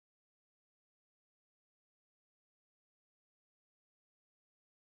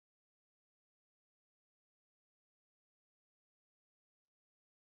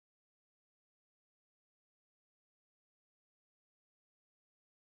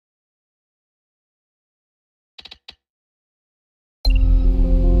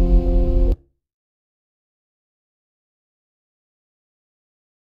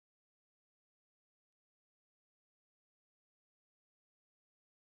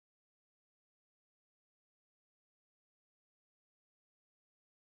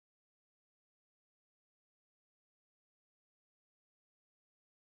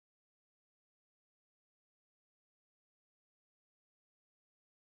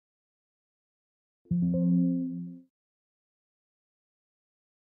चलो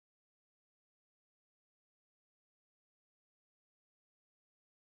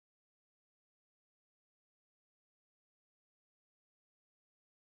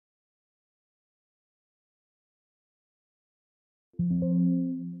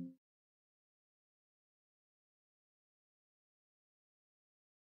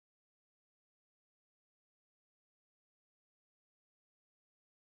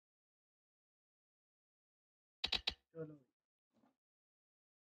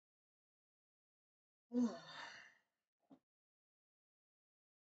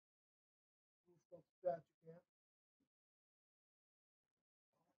पे आ चुके हैं।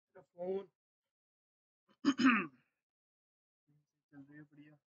 फोन चल रही है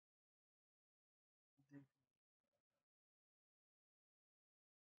बढ़िया। देख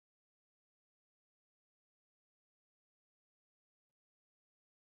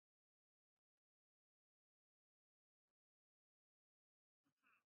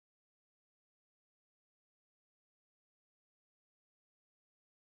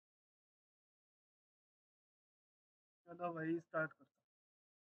चलो भाई स्टार्ट करता हूँ।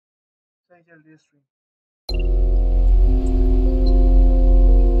 सही चल रही है स्ट्रीम।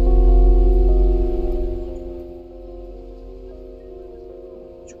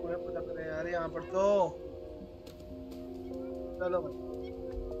 चूहे पटक रहे हैं यार यहाँ पर तो। चलो भाई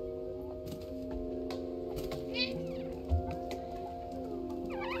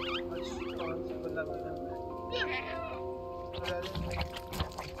आज कौन सी बल्ला बल्ला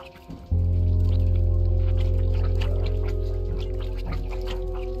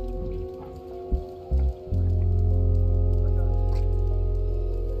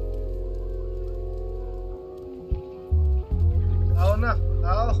आओ ना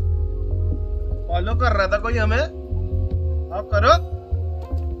आओ। फॉलो कर रहा था कोई हमें। आओ करो।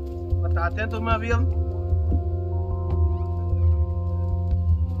 बताते हैं तुम्हें अभी हम।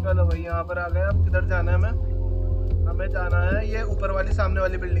 चलो भाई यहाँ पर आ गए। अब किधर जाना है हमें? हमें जाना है ये ऊपर वाली सामने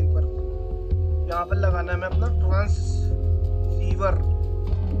वाली बिल्डिंग पर। यहाँ पर लगाना है हमें अपना ट्रांससीवर।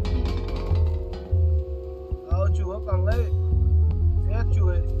 आओ चूहो कहाँ गए? एक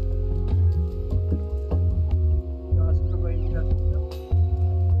चूहे यहाँ से तो कहीं नहीं जा सकते।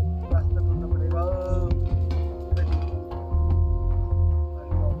 रास्ता ढूंढना पड़ेगा। अरे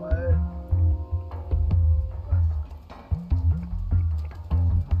बाबा है।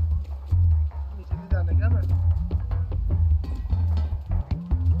 नीचे से जाना क्या मैं?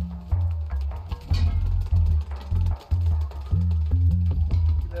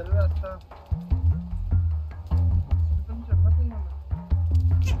 किधर है रास्ता? इसमें तो नहीं चलना चाहिए हमें।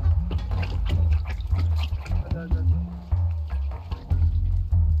 अच्छा अच्छा अच्छा।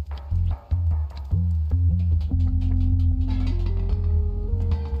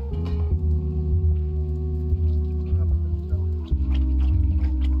 यहाँ पर चल जाओ।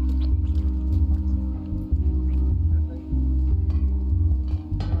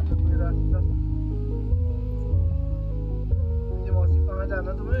 यहाँ से कोई रास्ता। ये मौसी कहाँ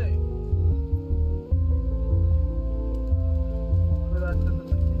जाना तुम्हें? कोई रास्ता तो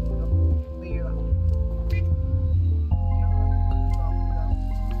नहीं है।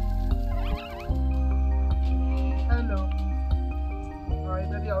 हेलो। हाँ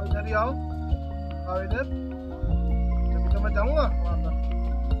इधर ही आओ इधर ही आओ। आओ इधर। अभी तो मैं जाऊँगा वहाँ पर।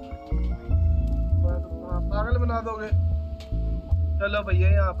 वहाँ तो वहाँ पागल बना दोगे। चलो भैया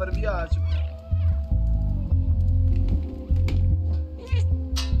यहाँ पर भी आ चुके हैं।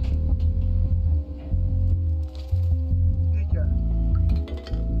 ठीक है।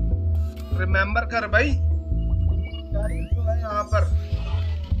 रिमेम्बर कर भाई। क्या चल रहा है यहाँ पर?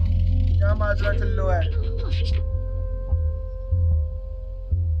 क्या माजरा चल रहा है?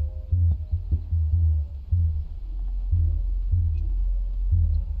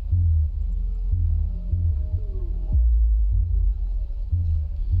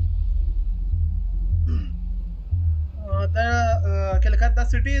 The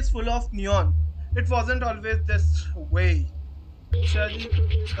city is full of neon. It wasn't always this way. Actually,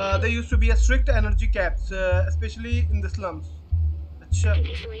 there used to be a strict energy caps, especially in the slums. अच्छा,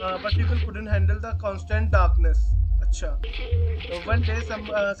 but people couldn't handle the constant darkness. अच्छा, one day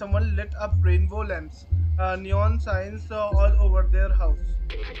someone lit up rainbow lamps, neon signs all over their house.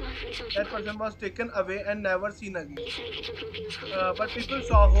 That person was taken away and never seen again. But people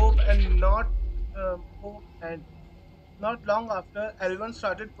saw hope and hope and not long after, everyone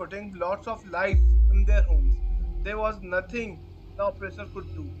started putting lots of lights in their homes. There was nothing the oppressor could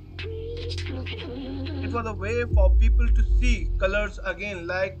do. It was a way for people to see colors again,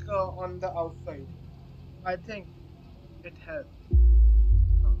 like on the outside. I think it helped.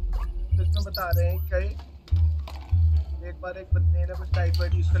 हाँ, तो इसमें इसमें बता रहे हैं कि एक बार एक बंदे ने कुछ लाइट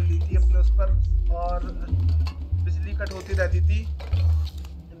वाइट यूज़ कर ली थी अपने उस पर और बिजली कट होती रहती थी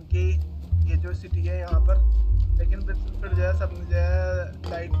इनकी ये जो सिटी है यहाँ पर। लेकिन फिर जो है सबने जो है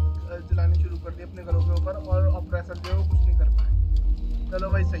लाइट जलानी शुरू कर दी अपने घरों के ऊपर और ऑपरेटर जो है वो कुछ नहीं कर पाए। चलो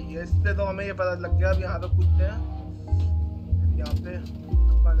भाई सही है, इससे तो हमें ये पता लग गया। अब यहाँ पे कूदते हैं, यहाँ पे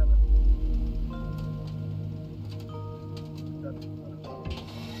अपना जाना।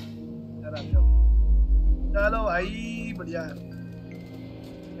 चलो भाई बढ़िया है,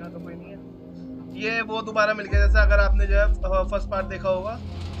 यहाँ तो कोई नहीं है। ये वो दोबारा मिल गया, जैसे अगर आपने जो है फर्स्ट पार्ट देखा होगा,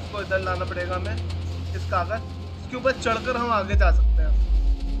 इसको इधर लाना पड़ेगा हमें, इस कागज इसके ऊपर चढ़कर हम आगे जा सकते हैं।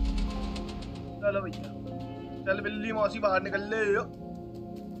 चलो भैया, चल बिल्ली मौसी बाहर निकल ले।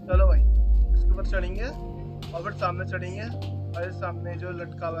 चलो भाई इसके ऊपर चढ़ेंगे और फिर सामने चढ़ेंगे और इस सामने जो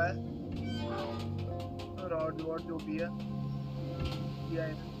लटका हुआ है रॉड वॉड जो भी है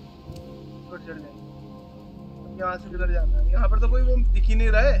चढ़ जाएंगे। यहाँ से किधर जाना है? यहाँ पर तो कोई वो दिख ही नहीं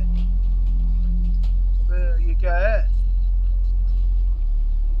रहा है। अबे ये क्या है?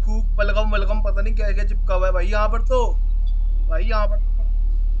 फूक पलगम वलगम पता नहीं क्या क्या चिपका हुआ है भाई यहाँ पर तो। भाई यहाँ पर तो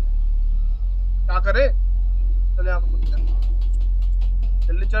क्या करे? चल यहाँ पर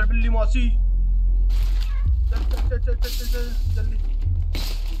जल्दी चल बिल्ली मौसी, चल चल चल चल चल चल चल जल्दी।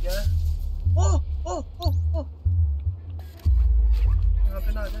 ठीक है। ओ ओ ओ ओ यहाँ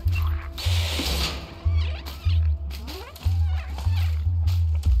पे ना आ जाए।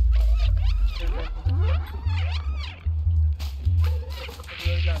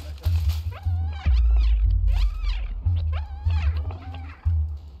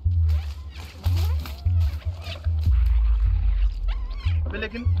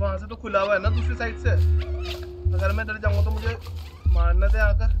 लेकिन वहां से तो खुला हुआ है ना दूसरी साइड से। अगर मैं डर जाऊंगा तो मुझे मारना दे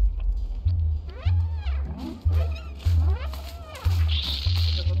आकर।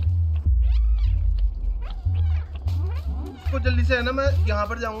 इसको जल्दी से है ना, मैं यहाँ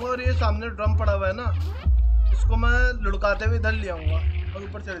पर जाऊंगा और ये सामने ड्रम पड़ा हुआ है ना, इसको मैं लुढ़काते हुए इधर ले आऊंगा और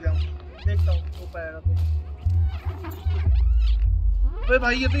ऊपर चढ़ जाऊंगा। देखता हूँ हो पाएगा तो। अबे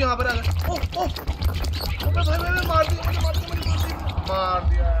भाई ये तो यहाँ पर आ गया। ओह ओह अबे भाई भाई मार दिया मुझे, मार दिया मुझे, मार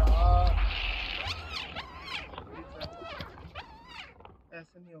दिया यार।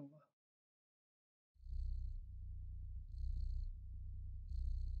 ऐसे नहीं होगा।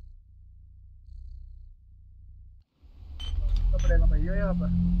 पड़ेगा भैया यहाँ पर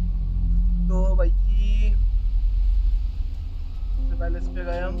तो भाई सबसे पहले इस पे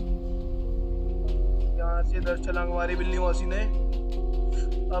गए हम। यहाँ से इधर छलांग मारी बिल्ली मौसी ने।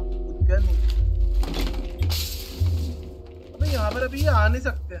 अब कूद गए। अबे यहाँ पर अभी आ नहीं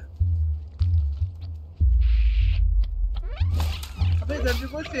सकते। अबे इधर भी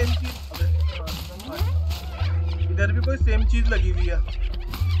कोई सेम चीज, अबे इधर भी कोई सेम चीज लगी हुई है।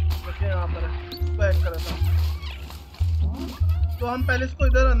 बच्चे यहाँ पर इसको हैक करा था तो हम पहले इसको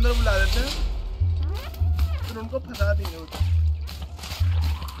इधर अंदर बुला देते हैं, फिर उनको फंसा देंगे उधर।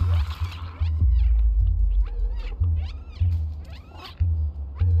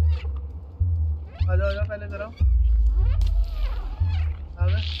 आ जाओ पहले इधर आओ।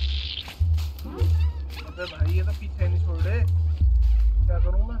 अबे भाई ये तो पीछे नहीं छोड़ रहे, क्या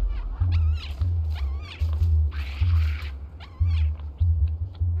करूं मैं?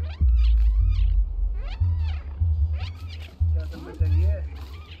 क्या करना चाहिए?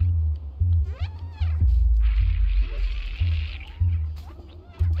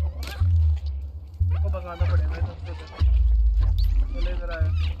 इसको भगाना पड़ेगा सबसे पहले। चले इधर आया,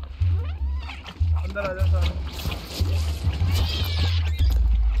 अंदर आ जाओ सारे।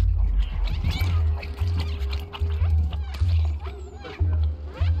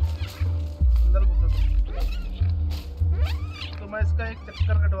 मैं इसका एक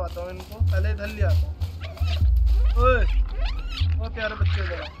चक्कर कटवाता हूँ इनको, पहले इधर ले आता हूँ। ओए ओ प्यारे बच्चे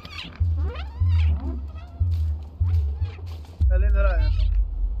इधर पहले इधर आया था।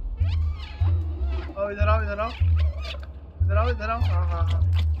 आओ इधर आओ इधर आओ इधर आओ इधर आओ। हाँ हाँ हाँ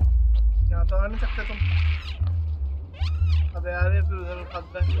यहाँ तो आ नहीं सकते तुम। अबे यार फिर उधर फंस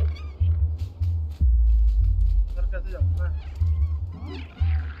गए। उधर कैसे जाऊँ मैं?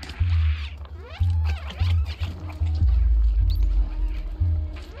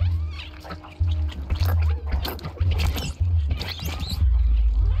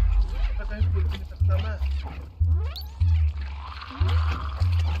 कहीं कूद नहीं सकता मैं।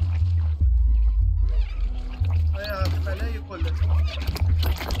 यहाँ से पहले ये खोल देता हूँ।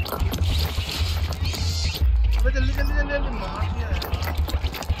 अबे जल्दी जल्दी जल्दी जल्दी, मार दिया है।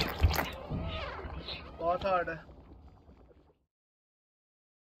 बहुत हार्ड है।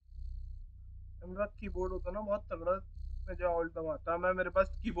 मेरा कीबोर्ड होता ना बहुत तगड़ा, मैं जो ऑल्ट दबाता, मैं मेरे पास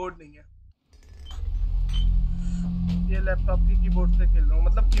कीबोर्ड नहीं है। ये लैपटॉप की कीबोर्ड से खेल रहा हूँ,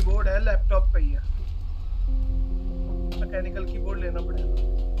 मतलब कीबोर्ड है लैपटॉप पे ही है, मैकेनिकल कीबोर्ड लेना पड़ेगा,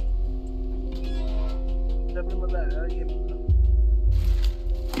 जब भी मजा आएगा ये तो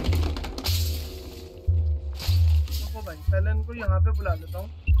भाई पहले इनको यहाँ पे बुला लेता हूँ,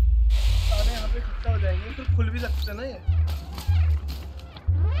 सारे यहाँ पे इकट्ठा हो जाएंगे, फिर खुल भी सकते ना ये।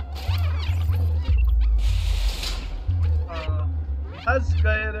 हाँ फंस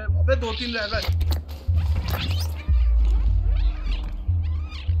गए रे, अबे 2-3 रह गए।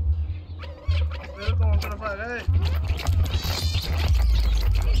 कौन तरफ आ गए,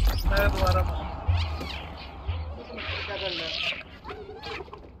 मैं दोबारा क्या करना है,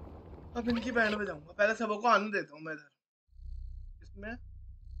 अब इनकी बैंड में जाऊंगा, पहले सबको आने देता हूँ मैं इधर, इसमें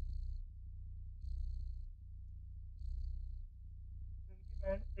इनकी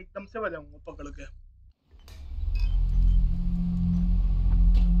बैंड एकदम से बजाऊंगा पकड़ के।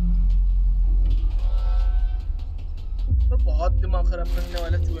 तो बहुत दिमाग खराब करने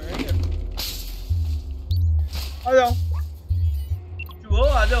वाले चूहे हैं ये। आ जाओ चूहो,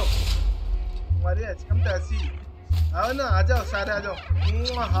 आ जाओ, हमारी एचकम तो ऐसी, आओ ना, आ जाओ सारे, आ जाओ।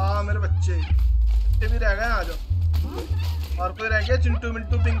 हाँ मेरे बच्चे भी रह गए, आ जाओ। और कोई रह गया, चिंटू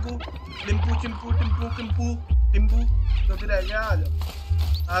मिंटू पिंकू लिम्पू चिंपू टिम्पू किम्पू टिम्पू, जो भी रह गया आ जाओ।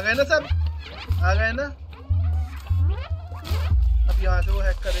 आ गए ना सब, आ गए ना। अब यहाँ से वो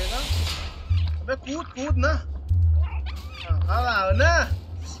हैक करेगा, अबे कूद कूद ना। हाँ आओ ना,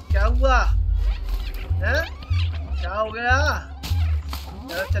 क्या हुआ है, क्या हो गया,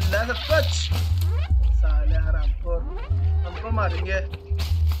 क्या चल रहा है सब कुछ, साले हरामखोर हमको मारेंगे।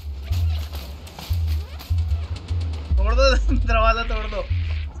 तोड़ दो दरवाजा, तोड़ दो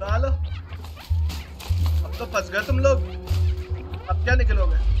सालो, अब तो फंस गए तुम लोग, अब क्या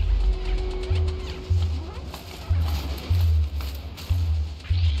निकलोगे।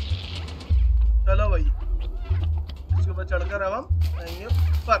 चलो भाई इसके ऊपर चढ़कर अब हम जाएंगे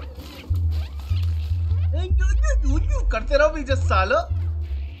ऊपर, करते रहो पीछे सालो,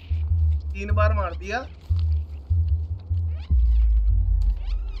 3 बार मार दिया।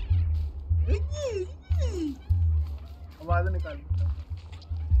 आवाज निकाली,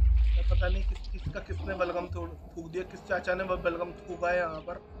 पता नहीं किसका किसने बलगम फूक दिया, किस चाचा ने बलगम फूका है यहाँ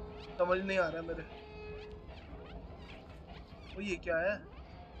पर, समझ नहीं आ रहा मेरे। वो ये क्या है,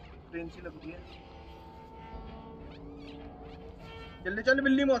 ट्रेन सी लग रही है। जल्दी चल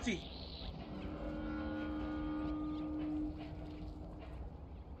बिल्ली मौसी,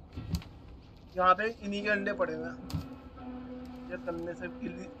 यहाँ पे इन्हीं के अंडे पड़े हुए हैं, ये तलने से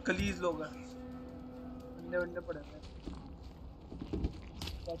कलीज लोग हैं, अंडे वंडे पड़े हुए हैं,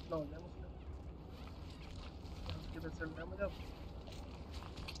 ना हो जाए मुझे, किधर चल रहा है मुझे अब।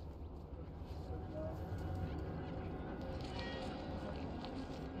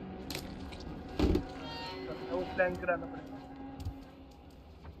 वो प्लान कराना पड़ेगा।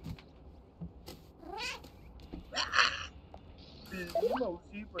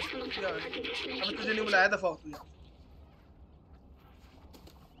 मौसी अब तुझे नहीं बुलाया, दफा तू यार,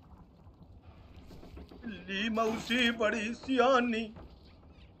 बिल्ली मौसी बड़ी सियानी।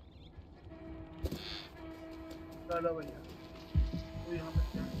 चलो भैया तो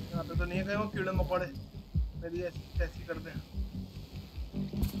यहाँ पे तो नहीं गए वो कीड़े मकोड़े, मेरी ऐसी कर दे।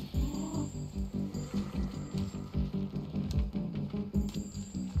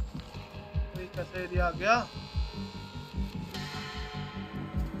 कैसे एरिया आ गया,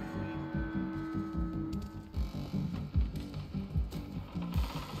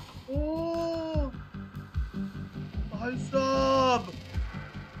 ओ भाई साहब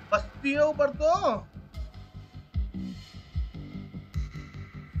बस्ती है ऊपर तो,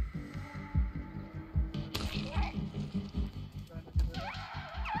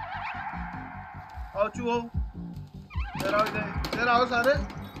 आओ चूहो, इधर आओ सारे।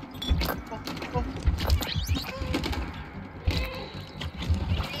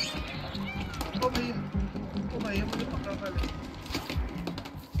 ओ भैया मुझे पकड़ा पहले,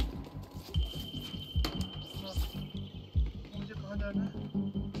 मुझे कहाँ जाना है,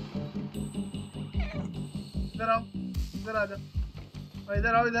 इधर आओ, इधर आ जाओ,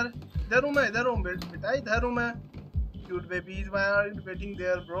 इधर आओ, इधर हूँ मैं, इधर हूँ बेटा, इधर हूँ मैं। Cute babies why are you waiting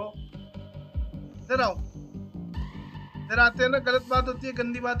there bro, इधर आओ, इधर आते हैं ना, गलत बात होती है,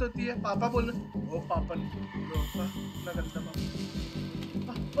 गंदी बात होती है, पापा बोलने, ओ पापा ना गलत पापा।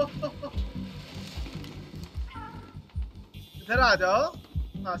 इधर आ जाओ,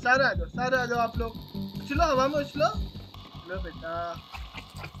 हाँ सारे आ जाओ, सारे आ जाओ आप लोग, उछलो हवा में उछलो, चलो बेटा,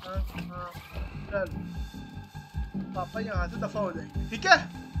 हाँ हाँ चल, पापा यहाँ से दफा हो जाएंगे, ठीक है।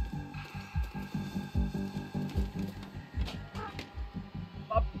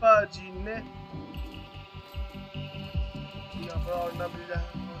 पापा जी ने यहाँ पर और ना मिल जाए।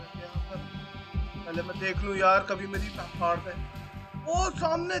 यहाँ पर पहले मैं देख लूँ यार, कभी मेरी फाड़ दे। ओ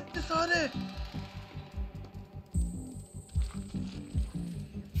सामने इतने सारे,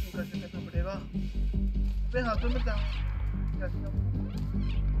 कैसे करना पड़ेगा? अपने हाथों में क्या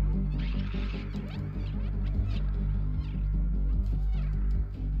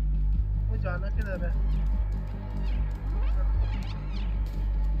वो जाना किधर है?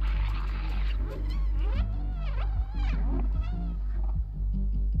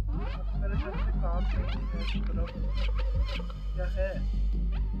 मेरे से काम क्या है?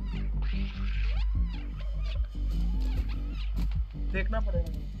 देखना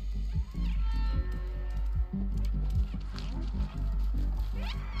पड़ेगा।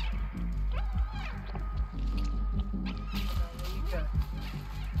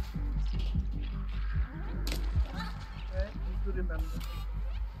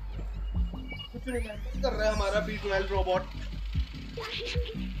 कुछ रिमेंबर कर रहा है हमारा B12 robot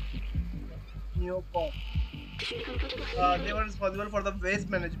Neopop। They were responsible for the waste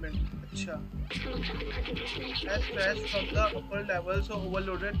management। अच्छा। As trash from the upper levels so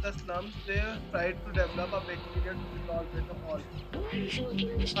overloaded the slums, they tried to develop a bacteria to resolve it all.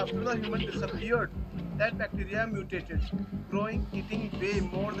 After the human disappeared, that bacteria mutated, growing, eating way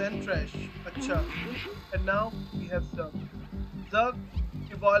more than trash। अच्छा। And now we have Zerg। Zerg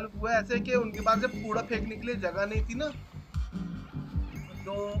evolve हुआ ऐसे कि उनके पास जब कूड़ा फेंकने के लिए जगह नहीं थी ना,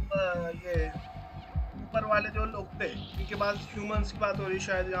 तो ये ऊपर वाले जो लोग थे, इनके पास ह्यूमंस की बात हो रही है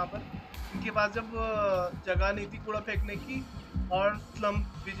शायद यहाँ पर, इनके पास जब जगह नहीं थी कूड़ा फेंकने की, और स्लम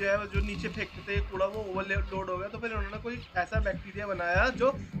भी जो है जो नीचे फेंकते थे कूड़ा वो ओवरलोड हो गया, तो फिर उन्होंने कोई ऐसा बैक्टीरिया बनाया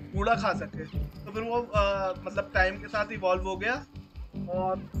जो कूड़ा खा सके। तो फिर वो मतलब टाइम के साथ इवॉल्व हो गया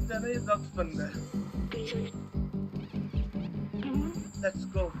और ज़्यादा ये ड्रग्स बन गए। Let's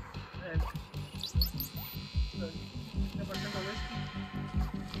go.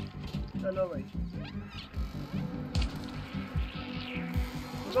 चलो भाई,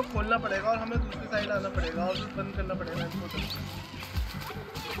 उसको खोलना पड़ेगा और हमें दूसरी साइड आना पड़ेगा और फिर बंद करना पड़ेगा इनको।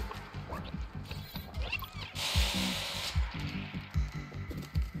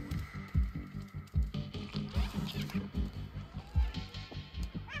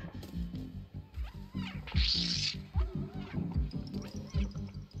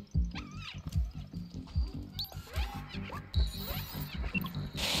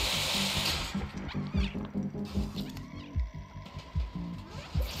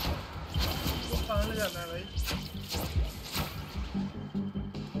 जाना है भाई,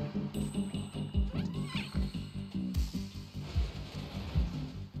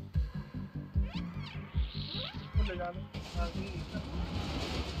 ले जाना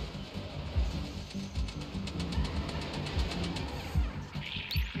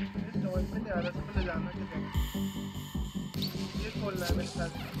समझ में नहीं आ रहा, ले जाना किधर? ये खोलना है मेरे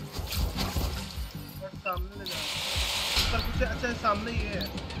साथ और सामने ले जाना पर कुछ अच्छा सामने ये है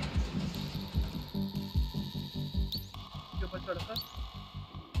चढ़कर।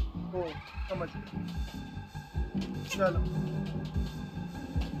 ओ समझ चलो,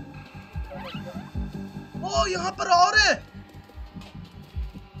 ओ यहाँ पर और है।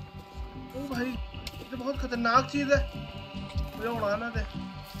 ओ भाई ये बहुत खतरनाक चीज है, मुझे उड़ाना दे।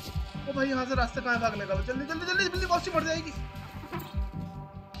 ओ भाई यहाँ से रास्ता कहाँ है भागने का? जल्दी जल्दी जल्दी जल्दी, बहुत मर जाएगी।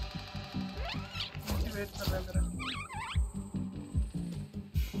 वेट कर रहा है मेरा,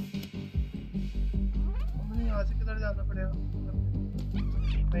 मुझे यहाँ से किधर जाना पड़ेगा?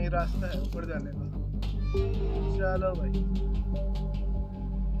 नहीं रास्ता है ऊपर जाने का। चलो भाई,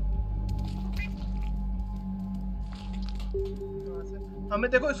 हमें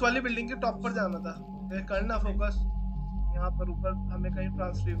देखो इस वाली बिल्डिंग के टॉप पर जाना था। करना फोकस, यहाँ पर ऊपर हमें कहीं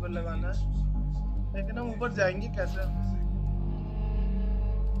ट्रांससीवर लगाना है, लेकिन हम ऊपर जाएंगे कैसे?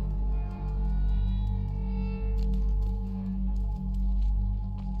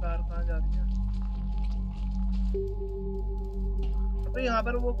 कार कहाँ जा रही है? तो यहाँ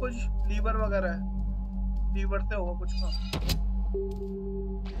पर वो कुछ लीवर वगैरह है, लीवर से होगा कुछ काम।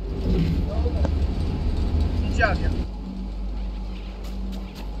 नीचे आ गया।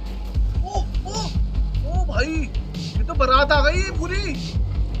 ओ ओ ओ भाई, ये तो बारात आ गई पूरी,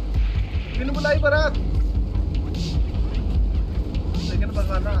 बिन बुलाई बारात। लेकिन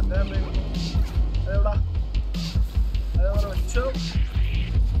भगाना आता है मेरे को। अरे बड़ा, अरे बच्चों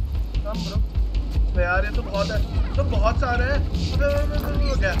कम ब्रो यार, ये तो बहुत है, तो बहुत सारे हैं। हो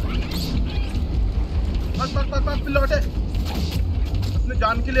गया, भाग भाग भाग भाग, लौटे अपने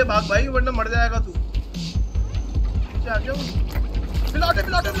जान के लिए भाग भाई, वरना मर जाएगा तू। क्या लौटे लौटे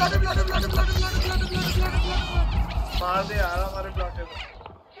लौटे लौटे लौटे लौटे मार दे यार हमारे प्लॉटे को,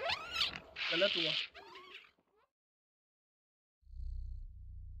 गलत हुआ।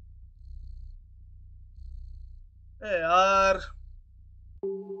 ए यार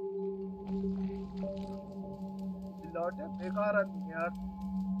लौटे बेकार आदमी यार।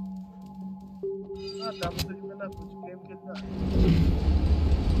 हाँ दम तुझ में ना कुछ गेम खेलना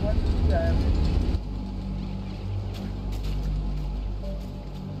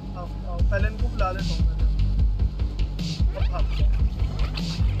पहले इनको बुला लेता हूँ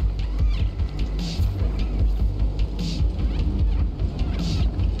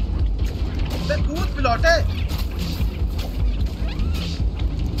मैं कूद पिलौटे।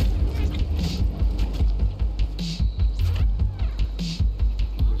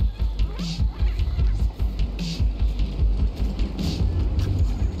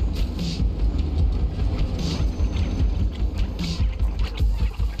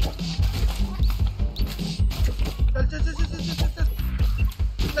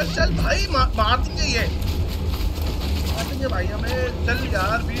 चल भाई मार देंगे ये, मार देंगे भाई हमें। चल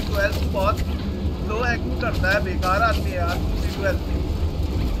यार V12 बहुत स्लो एक्टिंग करता है, बेकार आदमी है यार V12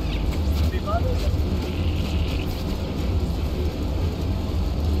 बेकार हो गया।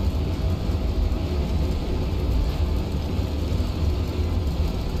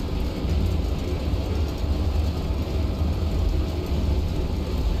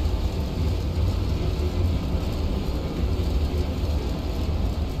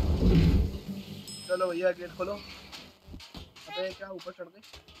 चलो भैया गेट खोलो। अबे क्या ऊपर चढ़ गए?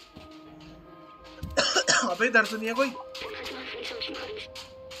 अबे इधर तो नहीं है कोई।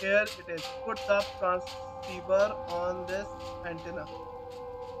 Here it is. Put the transceiver on this antenna.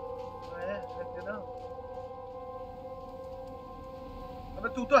 Antenna. अबे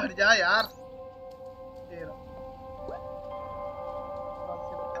तू तो हट जा यार। तेरा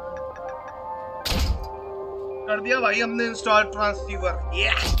कर दिया भाई हमने इंस्टॉल ट्रांससीवर।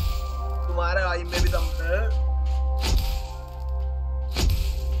 तुम्हारे भाई में भी दम है।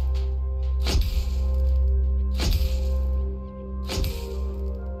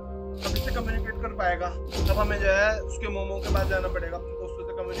 अब इससे कम्युनिकेट कर पाएगा। अब हमें जो है उसके मोमो के पास जाना पड़ेगा, अपने दोस्तों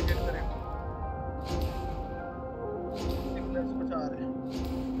से कम्युनिकेट करेंगे। सिग्नल्स कुछ आ रहे हैं।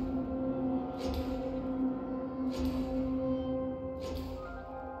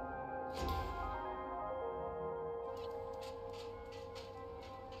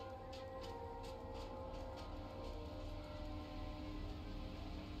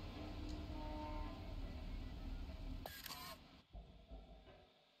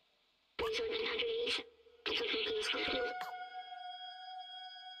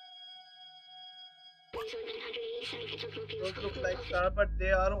 Those look like stars, but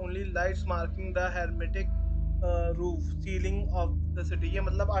they are only lights marking the hermetic roof ceiling of the city. ये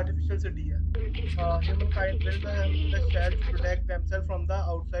मतलब artificial city है। Humankind built the shell to protect themselves from the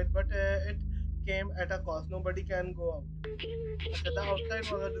outside, but it came at a cost. Nobody can go out. The outside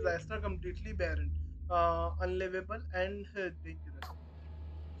was a disaster, completely barren, unlivable, and dangerous.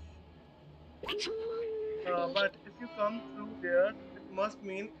 But if you come through there, it must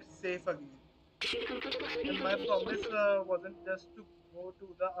mean it's safe again. And my promise wasn't just to go to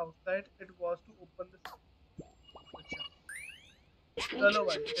the outside, it was to open the. Hello,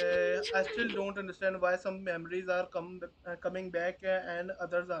 I still don't understand why some memories are coming back and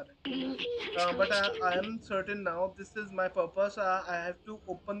others aren't. But I am certain now this is my purpose. I have to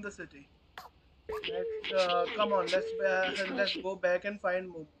open the city. Come on, let's go back and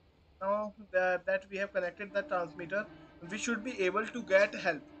find Momo. Now that we have connected the transmitter, we should be able to get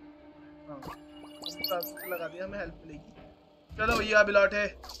help. Transmitter लगा दिया, हमें help मिलेगी। चलो भैया अभी लौटे।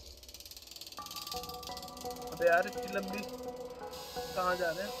 अबे यार इतनी लंबी कहाँ जा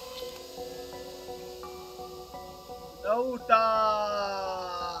रहे हैं? लौटा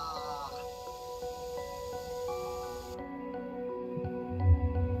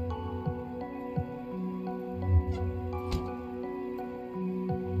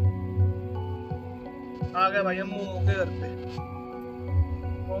आ गए भाई हम मोमो के घर पे।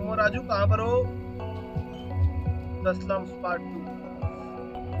 मोमो राजू कहाँ पर हो? स्लम्स पार्ट 2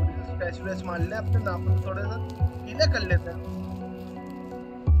 स्क्रैच व्रैच मार ले, अपने नाखून थोड़े से गीले कर लेते हैं।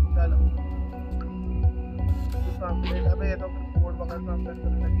 चलो अबे ये तो कोड वगैरह ट्रांसलेट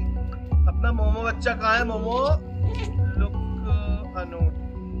करने लगी। अपना मोमो बच्चा कहाँ है? Momo look अनोट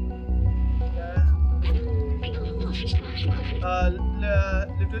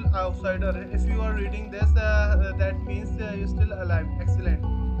little outsider. If you are reading this, that means you're still alive. Excellent.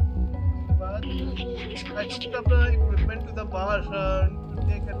 But I took up the equipment to the bar to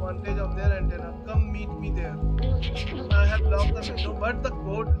take advantage of their antenna. Come meet me there. I have locked the window, but the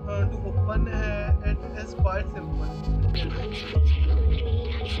code to open it is quite simple.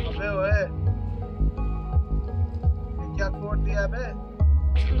 अबे ओए, ये क्या code दिया बे?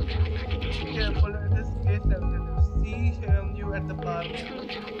 Careful, it is Case sensitive. See you at the bar.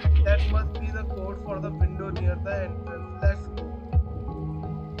 That must be the code for the window near the entrance. Let's go.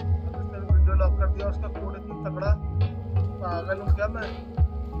 अब इसने window lock कर दिया, उसका कोड इतना तगड़ा, पागल हूँ क्या मैं?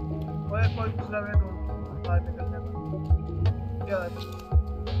 ओए कोई दूसरा वे ढूंढ, बाहर निकलने का। क्या है?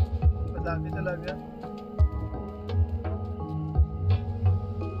 बजा के चला गया।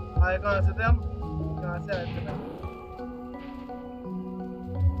 आए कहाँ से थे हम? कहाँ से आए थे?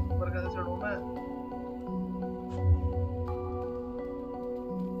 ऊपर कैसे चढ़ूँ मैं?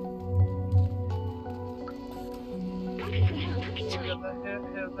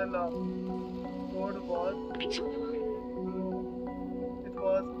 Here the lock. Code was. It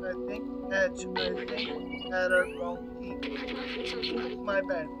was, I think, H. I think error wrong key. My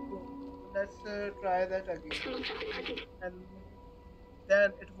bad. Let's try that again. And then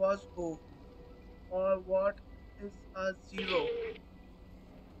it was O. Or what is a 0?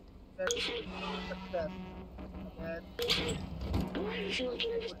 That's success. And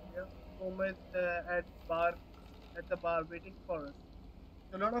Gomez at the bar waiting for us.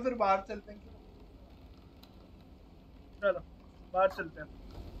 चलो ना फिर बाहर चलते हैं। चलो बाहर चलते हैं।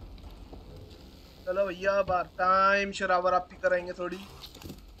 चलो भैया बाहर टाइम शराबर आप करेंगे, थोड़ी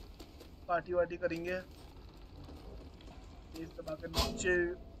पार्टी वार्टी करेंगे। इस दबा के नीचे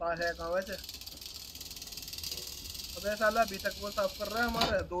बाहर है कहाँ वैसे? अबे साला अभी तक वो साफ कर रहा है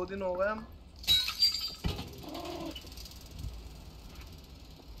हमारे, 2 दिन हो गए हम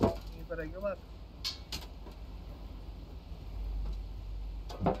यहीं पर रहेंगे बाहर।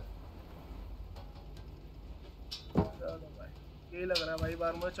 चलो भाई ये लग रहा है भाई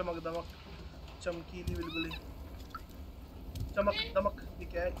बाहर में चमक दमक, चमकीली बिल्कुल ही चमक दमक।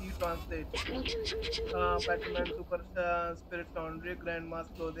 ठीक है, ई translate Batman super spirit foundry grand मास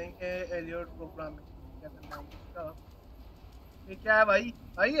क्लोथिंग एलियट प्रोग्रामिंग। क्या करना है इसका? ये क्या है भाई?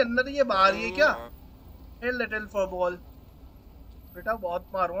 भाई अंदर ये बाहर ये क्या? ए लिटिल फॉर बॉल बेटा, बहुत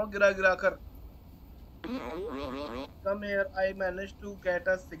मारूंगा गिरा गिरा कर। Come here, I manage to get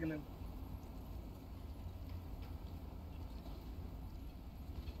a signal.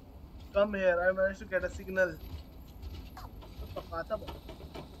 Come here, I managed to get a signal. पकाता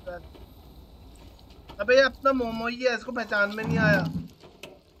बहुत। अबे ये अपना मोमो ही है, इसको पहचान में नहीं आया।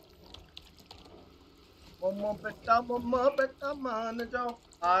 मोमो बेटा मान जाओ।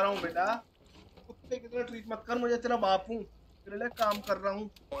 आ रहा हूँ बेटा। कुत्ते की तरह ट्रीट मत कर मुझे, तेरा बाप हूँ, तेरे लिए काम कर रहा हूँ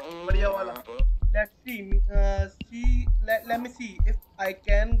बढ़िया वाला। Let's let me see if I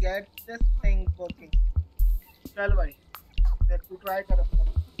can get this thing working. चल भाई देख तू ट्राई कर अपना।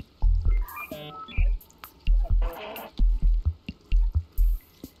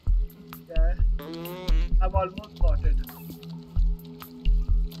 Yeah, I've almost got it.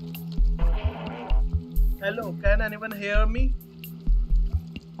 Hello, can anyone hear me?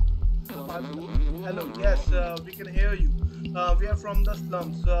 Hello, yes, we can hear you. We are from the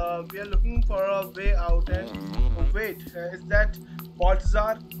slums. We are looking for a way out. And wait, is that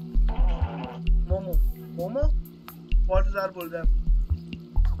Baltazar? Momo? Baltazar बोल रहा है।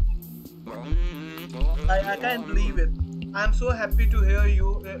 I can't believe it. I'm so happy to hear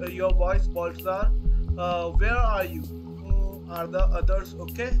your voice, Baltazar. Where are you? Are the others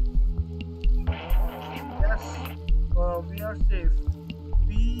okay? Yes, we are safe.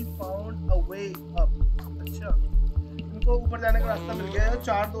 We found a way up. अच्छा, इनको ऊपर जाने का रास्ता मिल गया है।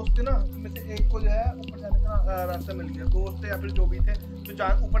 4 दोस्त थे ना, उनमें से एक को जो है ऊपर जाने का रास्ता मिल गया। दोस्त थे या फिर जो भी थे जो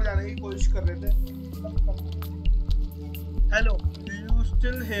ऊपर जाने की कोशिश कर रहे थे। Hello, do you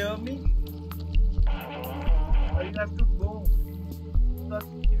still hear me? You have to go the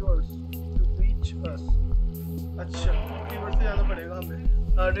sewers to reach us. अच्छा, sewers से जाना पड़ेगा हमें।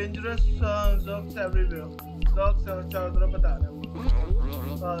 Dangerous zergs everywhere. Zergs चारों तरफ बता रहे हैं।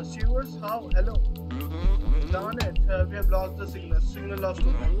 Sewers? How? Hello. Darn it, we have lost the signal. Signal lost.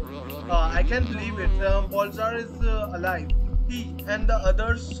 I can't believe it. Balzar is alive. He and the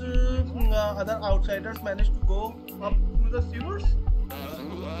others, other outsiders managed to go up to the sewers.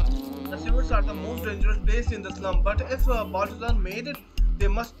 The sewers are the most dangerous place in the slum, but if Baltazar made it, there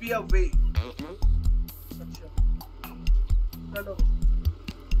must be a way. अच्छा, चलो।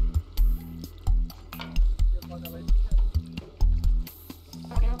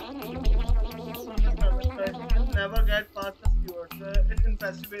 Never get past the sewers. It's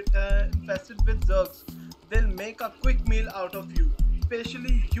infested with zergs. They'll make a quick meal out of you.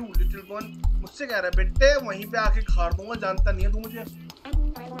 Especially you, little one. मुझसे कह रहा है बेटे, वहीं पे आके खाड़ दूंगा, जानता नहीं है तू मुझे।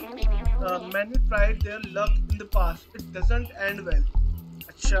 Many tried their luck in the past. It doesn't end well.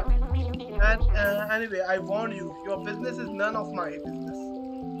 Achha. And anyway, I warn you, your business is none of my business.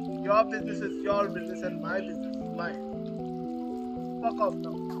 Your business is your business and my business is mine. Fuck off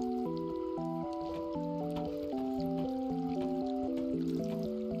now.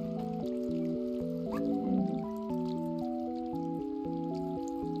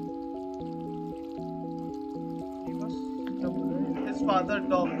 Siemens' father,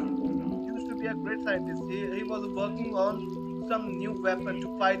 Doc, used to be a great scientist. He was working on some new weapon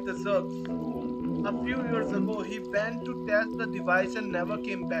to fight the Zergs. A few years ago, he went to test the device and never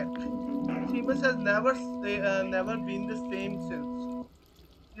came back. Siemens has never been the same since.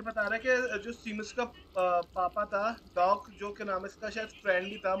 ये बता रहा है कि जो सीमस का पापा था, dog, जो के नाम इसका शायद फ्रेंड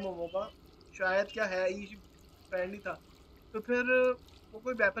ही था मोमो का, शायद क्या है ही फ्रेंड ही था। तो फिर वो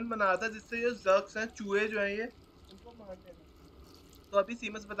कोई वेपन बना रहा था जिससे ये जर्क्स हैं, चूहे जो हैं ये, उनको मार देगा। तो अभी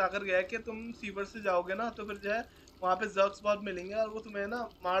सीमस बताकर गया है कि तुम सीवर से जाओगे ना तो फिर जो है वहाँ पे जर्क्स बहुत मिलेंगे और वो तुम्हें ना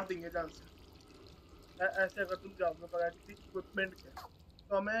मार देंगे जान से। ऐसे अगर तुम जाओगे बगैर किसी इक्विपमेंट के,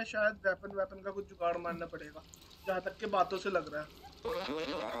 तो हमें शायद वेपन वेपन का कुछ जुगाड़ मारना पड़ेगा, जहाँ तक के बातों से लग रहा है।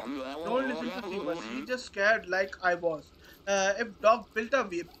 Don't listen to Seamus. He just scared like I was. If Doc built a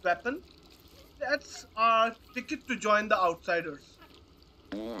weapon, that's our ticket to join the outsiders.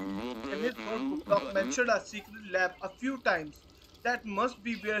 In his notebook, Doc mentioned a secret lab a few times. That must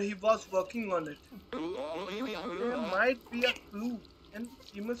be where he was working on it. There might be a clue in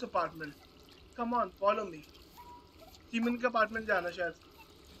Seamus' apartment. Come on, follow me. Seamus के apartment जाना शायद।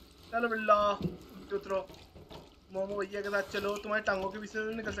 चलो बिल्ला, उतरो। मोमो भैया के साथ चलो। तुम्हारी टांगों के पीछे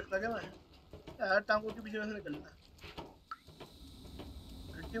से निकल सकता क्या मैं? यार टांगों के पीछे में से निकलना।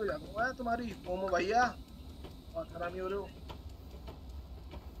 घंटी बजा दूंगा तुम्हारी मोमो भैया। बहुत हरामी हो रहे हो।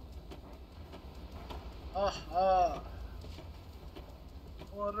 आहा।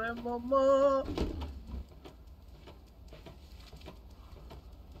 अरे मोमो।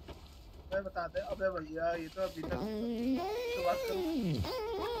 मैं बता दे। अबे भैया ये तो अभी तक तो बात करूं।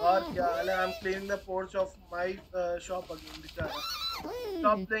 और क्या? I'm cleaning the porch of my shop again. बेचारा।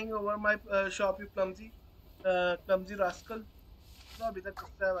 Stop playing over my shop, you clumsy rascal. तो अभी तक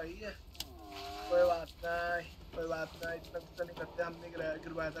गुस्सा है भाई ये। कोई बात नहीं, इतना गुस्सा नहीं करते। हमने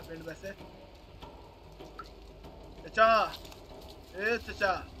गिरवाया था पेंट वैसे। चचा,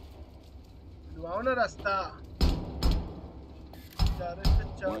 गिरवाओ ना रास्ता।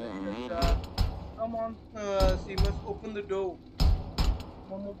 चचा, come on, Seamus, open the door.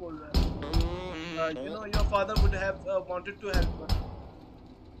 Momo बोल रहा है। You know your father would have wanted to help us.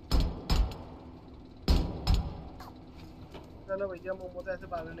 चलो भैया, मोमो तो ऐसे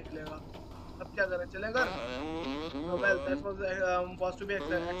बाहर निकलेगा। अब क्या करें? चलें घर? Well, that was to be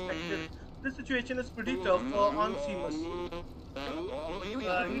expected. This situation is pretty tough on Seamus. He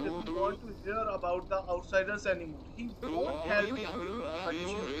doesn't want to hear about the outsiders anymore. He won't help you.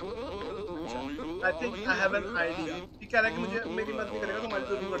 I think I have an idea. ये कह रहा है कि मुझे मेरी मदद नहीं करेगा तो मदद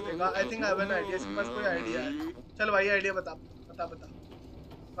जरूर कर देगा। I think I have an idea. इसके पास कोई आइडिया है। चल भाई आइडिया बता।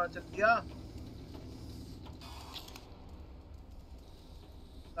 कहाँ चल दिया?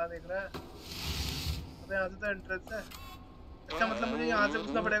 कहाँ देख रहा है? अबे यहाँ से तो एंट्रेंस है। अच्छा मतलब मुझे यहाँ से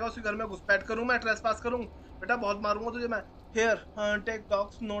घुसना पड़ेगा, उसी घर में घुसपैठ करूँ मैं, ट्रेसपास करूँ? बेटा बहुत मारूंगा तुझे मैं। Here, take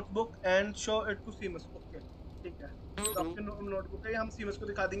Doc's notebook and show it to Seamus. Okay, ठीक है। Doc की नोटबुक है, हम सीमस को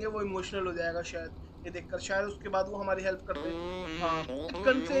दिखा देंगे, वो इमोशनल हो जाएगा शायद ये देखकर, शायद उसके बाद वो हमारी हेल्प कर दे। हाँ, it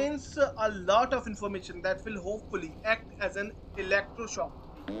contains a lot of information that will hopefully act as an electroshock.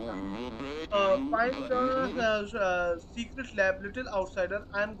 Find the secret lab, little outsider.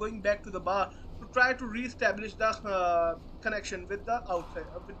 I am going back to the bar to try to re-establish the connection with the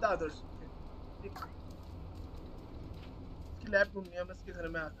with the others. Okay. इसकी lab ढूंढनी है मैं इसके घर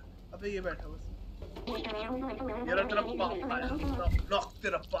में आकर। अबे ये बैठा बस। तेरा पापा आया। नॉक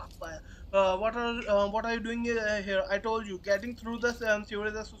तेरा पापा आया। What are you doing here? I told you, getting through the sewer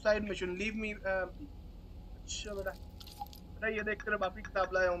is a suicide mission. Leave me. अच्छा बेटा, ये देख तेरे बाप की किताब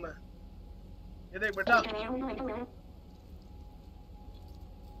लाया हूँ मैं। ये देख बेटा।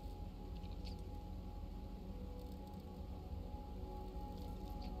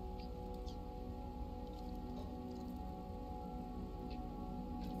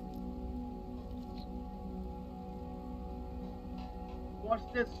 What's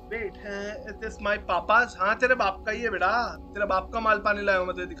this? Wait, is this my papa's? हाँ तेरे बाप का ही है बेटा, तेरे बाप का माल पानी लाया हूँ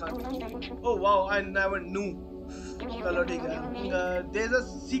मैं तुझे दिखाने। Oh wow, I never knew. चलो ठीक है। There's a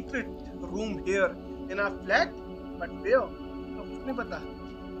secret room here in our flat, but where? तो कुछ नहीं पता।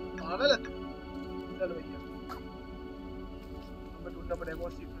 पागल है। चलो भैया, हमें ढूंढना पड़ेगा वो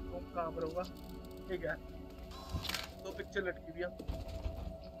secret room कहाँ पर होगा। ठीक है, दो पिक्चर लटकी हुई हैं।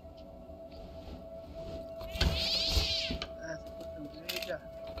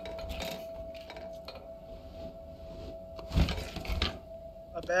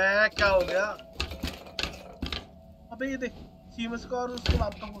 अबे क्या हो गया? अबे ये देख, सीमस का और उसके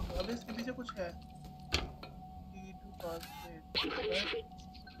बाप का फोटो। अबे इसके पीछे कुछ है।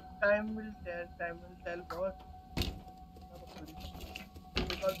 Time will tell what.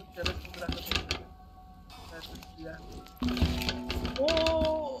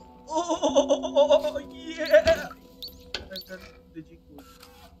 Oh yeah. Enter digicode.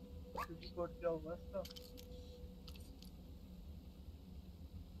 Digicode क्या होगा इसका?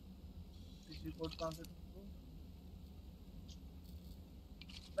 digicode कहाँ से ढूंढूं?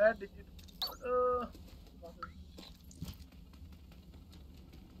 मैं digicode कहाँ से?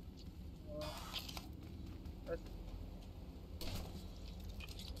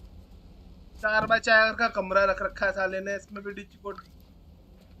 4x4 का कमरा रख रखा है साले ने, इसमें भी digicode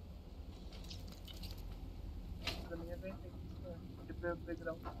नहीं है कहीं डिब्बे पे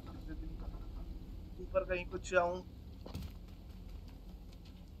ग्राउंड ऊपर कहीं कुछ जाऊं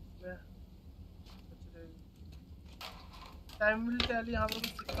मैं टाइम विल टेल यहाँ पे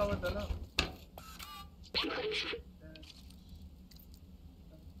कुछ लिखा हुआ था ना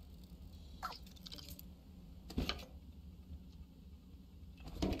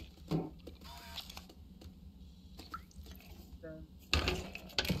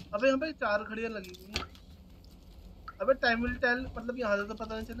अबे यहाँ पे 4 घड़ियां लगी हुई हैं। अबे टाइम विल टेल मतलब यहाँ से तो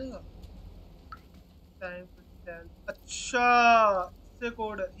पता नहीं चलेगा। टाइम विल टेल अच्छा इससे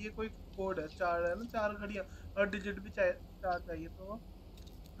कोड है, ये कोई कोड है 4 है ना, 4 घड़ियां और डिजिट भी 4 चाहिए तो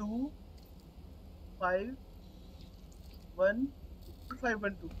 2 5 1 5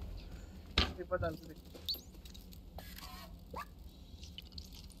 1 2 एक बार डाल के देखते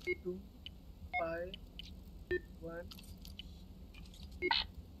 2 5 1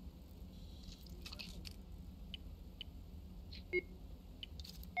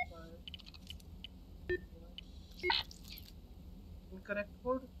 इनकरेक्ट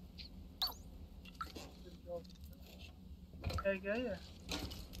कोड क्या क्या है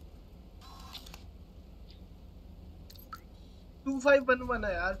 2511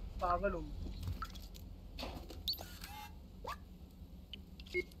 है यार, पागल हूँ।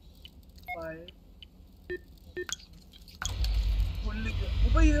 5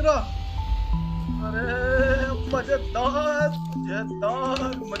 भाई ये रहा। अरे मजेदार मजेदार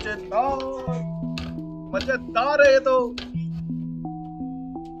मजेदार मजेदार है ये तो।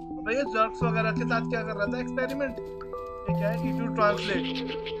 भाई ये जर्क्स वगैरह के साथ क्या कर रहा था एक्सपेरिमेंट? ये क्या है? To translate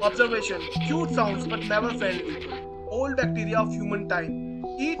observation cute sounds but never friendly old bacteria of human time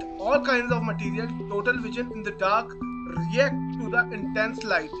eat all kinds of material total vision in the dark react to the intense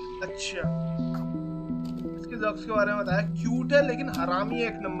light। अच्छा इसके जर्क्स के बारे में बताया, क्यूट है लेकिन हरामी है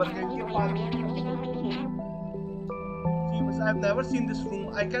एक नंबर के। इनके पास I've never seen this room.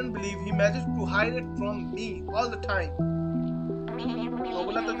 I can't believe he managed to hide it from me all the time। तो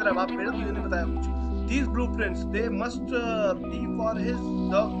बोला तो तेरा बाप मेरे तुझे नहीं बताया कुछ। These blueprints they must be for his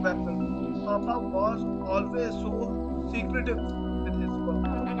dog weapon। Papa was always so secretive with his work।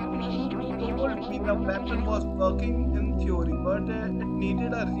 He told me the weapon was working in theory, but it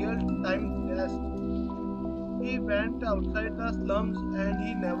needed a real-time test। He went outside the slums and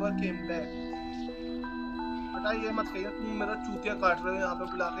he never came back। बेटा ये मत कहिए तुम मेरा चूतिया काट रहे हो यहाँ पे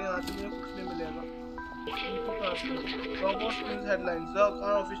बुला के, यहाँ से मुझे कुछ नहीं मिलेगा। Robot news headlines: Zerg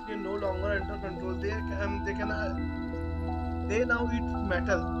are officially no longer under control. They now eat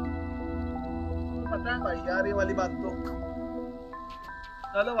metal। पता है भाई यार ये वाली बात तो।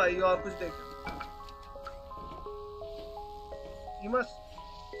 चलो भाई और कुछ देख। Seamus,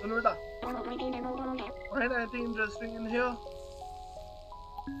 सुनो बेटा। Find anything interesting in here?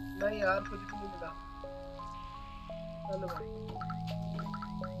 नहीं यार कुछ भी नहीं मिला। चलो भाई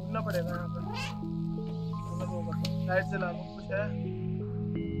ढूंढना पड़ेगा यहाँ पर। लाइट जला लो, कुछ है?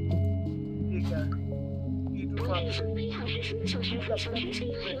 ठीक है।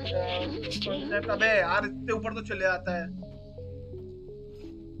 अबे यार इतने ऊपर तो चले आता है,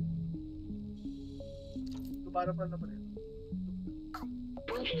 दोबारा पढ़ना पड़ेगा।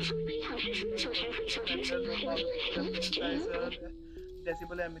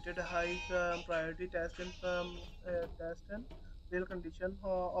 Decibel emitted high priority test and real condition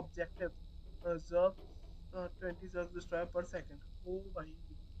objective zerg 20 zerg destroy per second। ओ भाई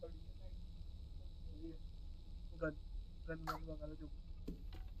गन गन वगैरह जो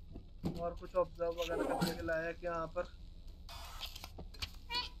और कुछ ऑब्जर्व वगैरह करने के लायक यहाँ पर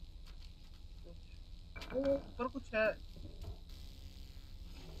ऊपर कुछ है।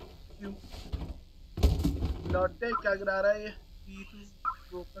 क्यों लौटे क्या गिरा रहा है ये?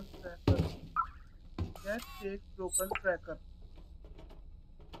 Broken tracker, take broken tracker,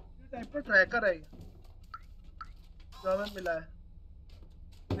 type का ट्रैकर है ये जो हमें मिला है।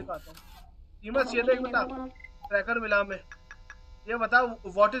 दिखाता हूँ कीमत, ये देख बेटा ट्रैकर मिला हमें। ये बता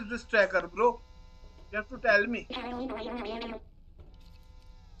what is this tracker bro, you have to tell me.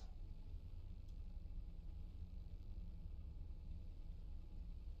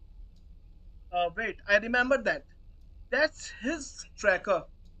 Wait, I remember that. That's his tracker.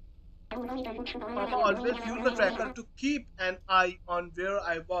 Papa always used the tracker to keep an eye on where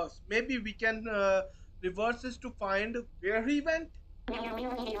I was. Maybe we can reverse this to find where he went.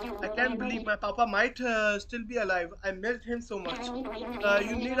 I can't believe my papa might still be alive. I missed him so much.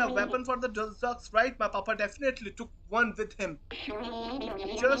 You need a weapon for the Zucks, right? My papa definitely took one with him.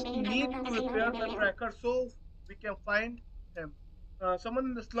 Just need to repair the tracker so we can find him. Someone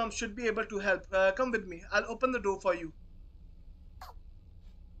in the slum should be able to help. Come with me. I'll open the door for you.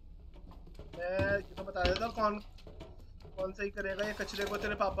 ये तो बता देता कौन कौन सही करेगा ये कचरे को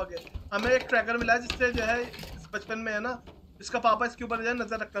तेरे पापा के। हमें एक ट्रैकर मिला जिससे जो है इस बचपन में है ना इसका पापा इसके ऊपर जो है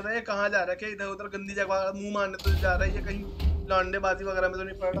नजर रखता था ये कहाँ जा रहा है, क्या इधर उधर गंदी जगह मुंह मारने तो जा रहा है, ये कहीं लौंडेबाजी वगैरह में तो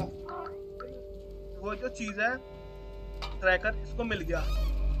नहीं पड़ रहा। वो जो चीज़ है ट्रैकर इसको मिल गया।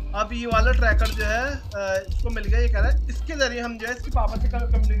 अब ये वाला ट्रैकर जो है इसको मिल गया। ये कह रहा है इसके जरिए हम जो है इसके पापा से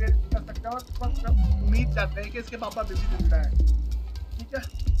कम्युनिकेट कर सकते हैं और उम्मीद करते हैं कि इसके पापा भी जिंदा है। ठीक है,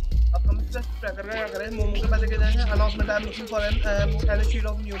 अब हम इससे ट्रैकर का क्या करें, मोमो के पास लेके जाएंगे। Announcement I am looking for an sheet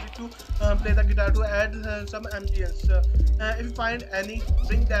of music to play the guitar to add some ambience. If you find any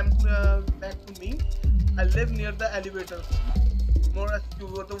bring them back to me. I live near the elevator. मोर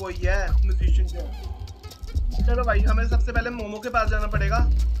वो तो वही है musician जो। चलो भाई हमें सबसे पहले मोमो के पास जाना पड़ेगा।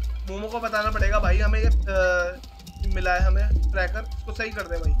 मोमो को बताना पड़ेगा भाई हमें ये मिला है हमें ट्रैकर, इसको सही कर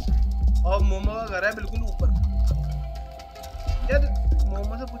दे भाई। और मोमो का घर है बिल्कुल ऊपर। यार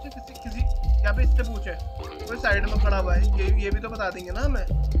मोमो से पूछे किसी यहाँ पे इससे पूछे कोई साइड में खड़ा हुआ है, ये भी तो बता देंगे ना हमें।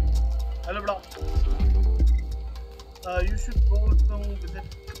 हेलो बड़ा you should go to visit.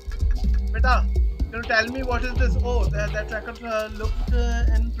 बेटा can you tell me what is this? Oh, that tracker looks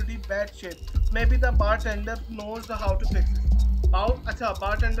in pretty bad shape. Maybe the bartender knows how to fix it. अच्छा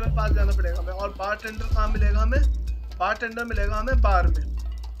बारटेंडर के पास जाना पड़ेगा हमें। और बारटेंडर कहाँ मिलेगा हमें? बारटेंडर मिलेगा हमें बार में।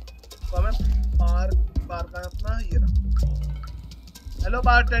 तो हमें बार का अपना ये रहा। हेलो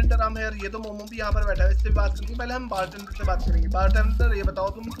बारटेंडर हम हेयर। ये तो मोमो भी यहाँ पर बैठा है, इससे भी बात करेंगे। पहले हम बारटेंडर से बात करेंगे। बारटेंडर ये बताओ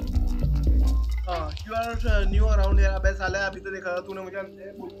तुम, हाँ यू आर न्यू अराउंड यार। अबे साले अभी तो देखा था तूने मुझे।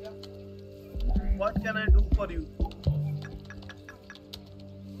 What can I do for you?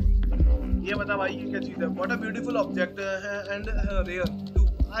 ये बता भाई ये क्या चीज़ है? What a beautiful object and rare too.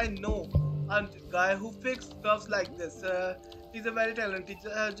 I know a guy who fixes stuff like this. He's a very talented.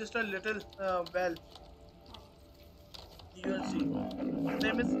 Just a little well. You'll see. His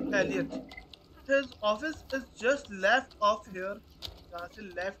name is Elliot. His office is just left off here. यहाँ से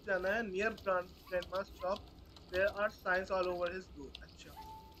left जाना है near grandma's shop. There are signs all over his door. अच्छा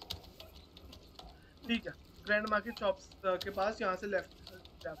ठीक है, grand माँ की shop के पास यहाँ से लेफ्ट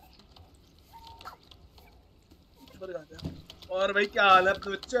जाते हैं। और भाई क्या हाल है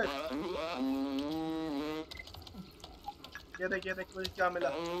अपने बच्चे? ये देख मुझे क्या मिला।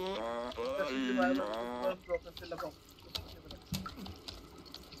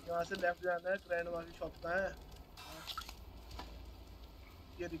 यहाँ से लेफ्ट जाना है, ग्रैंड माँ की शॉप का है।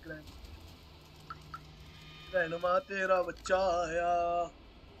 ये दिख रहा है ग्रैंड माँ तेरा बच्चा आया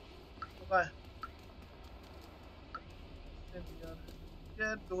तो है।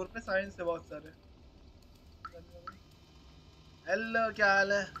 यार डोर पे साइंस है बहुत सारे। हेलो क्या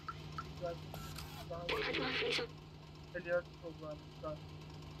हाल है?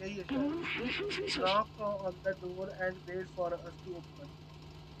 यही है knock on the door and wait for us to open.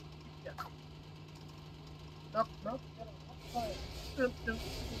 Knock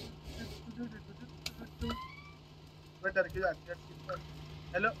मैं डर के जाती है।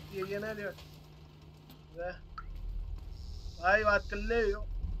 हेलो ये ना भाई बात कर ले।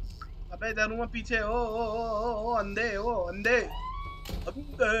 अबे इधर हूँ पीछे। ओ अंधे अंधे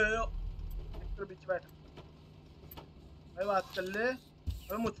बीच बैठ भाई बात कर ले।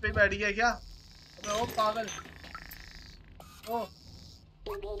 अबे मुझ पे बैठ गया क्या? अबे ओ पागल। ओ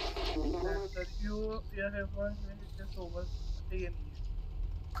ये नहीं है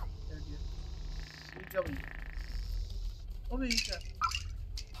क्या भैया? ओ भाई क्या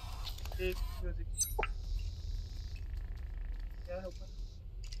एक म्यूजिक क्या है ऊपर?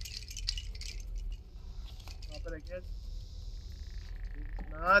 वहाँ पर है क्या?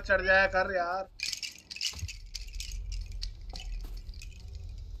 ना चढ़ जाया कर यार।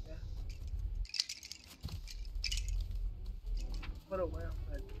 ऊपर होगा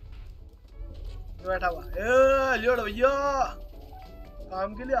बैठा हुआ। लियोड़ भैया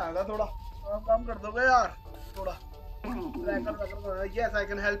काम के लिए आगा, थोड़ा काम कर दोगे यार थोड़ा। Yes I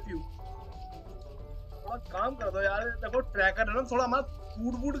can help you. थोड़ा काम कर दो यार। देखो ट्रैकर है ना थोड़ा हमारा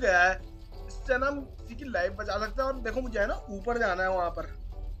टूट गया है, इससे ना हम किसी की लाइफ बचा सकते हैं। और देखो मुझे है ना ऊपर जाना है, वहाँ पर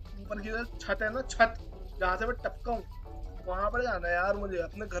ऊपर की छत है ना, छत जहाँ से मैं टपका हूँ वहाँ पर जाना है यार मुझे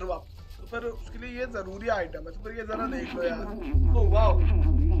अपने घर वापस। तो फिर उसके लिए ये जरूरी आइटम है, तो फिर ये जरा देख लो यार। ओ वाह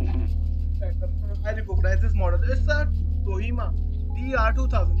tracker. I recognize this model. It's a Kohima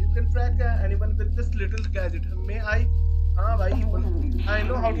DR2000. You can track anyone with this little gadget. May I? हाँ भाई, I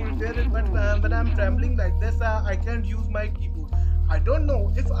know how to repair it, but when I'm trembling like this, I can't use my keyboard. I don't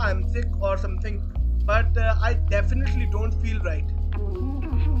know if I'm sick or something, but I definitely don't feel right.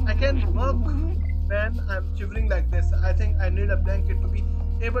 I can work when I'm shivering like this. I think I need a blanket to be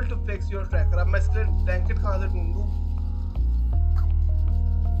able to fix your tracker. अब मैं इसके लिए blanket कहाँ से ढूँढूँ?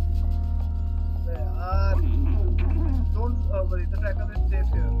 यार, don't worry, the tracker is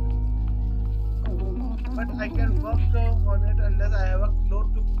safe here. But I can work on it unless I have a cloth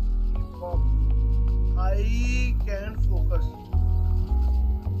to keep warm. I can't focus.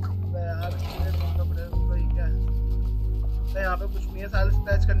 यार, मुझे ढूंढना पड़ेगा तो ये क्या है? यहाँ पे कुछ नहीं है, सारे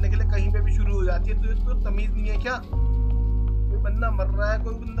स्क्रैच करने के लिए कहीं पे भी शुरू हो जाती है, तो इसको तमीज नहीं है क्या? कोई बंदा मर रहा है,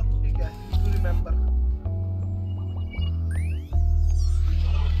 कोई बंदा कुछ ही क्या है? To remember.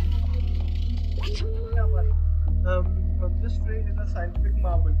 This tray is a scientific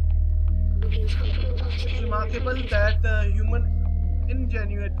marvel. It's remarkable that human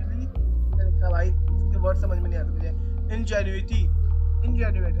ingenuity, भाई इसके वर्ड समझ में नहीं आते मुझे. Ingenuity.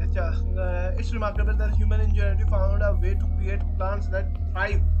 अच्छा. It's remarkable that human ingenuity found a way to create plants that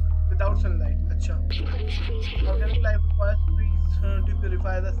thrive without sunlight. अच्छा. Organic life requires trees to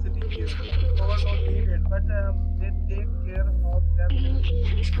purify the city air. Power don't need it, but they take care of them.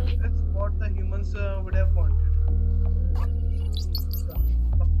 That's what the humans would have wanted.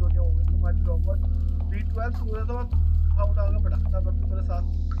 तुम्हारी robot B12 पूरा तो मैं उठाऊंगा पटाखा पर तू मेरे साथ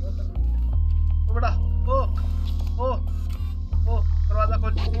ओ बड़ा ओ दरवाजा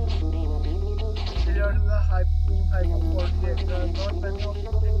खोल. There is a hypo quality not many of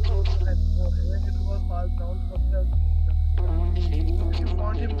the things hypo even it was passed down from the if you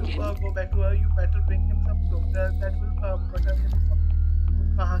want him to go back to her you better bring him some clothes that will butter him up. तू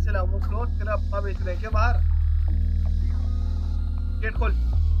कहाँ से लाऊं वो cloth? तेरा अब्बा बेच रहे हैं क्या बाहर? गेट खोल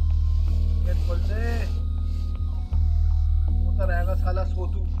दे. होता रहेगा साला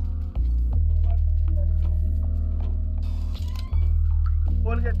सोतू.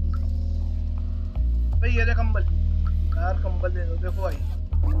 खोल गेट भाई. ये दे कंबल यार, कंबल दे दो. देखो भाई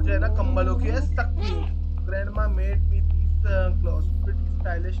मुझे है ना कंबलों की है सख्त नीड. ग्रैंडमा मेड मी दीस क्लॉथ्स प्रीटी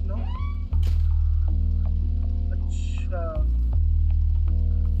स्टाइलिश नो. अच्छा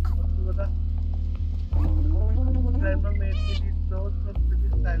तू बता. ग्रैंडमा मेड मी दीस क्लॉथ्स प्रीटी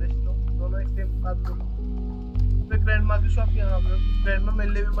स्टाइलिश नो. दोनों एक सेम बात बोलो. तो ग्रैंडमा की शॉप यहाँ पे. ग्रैंडमा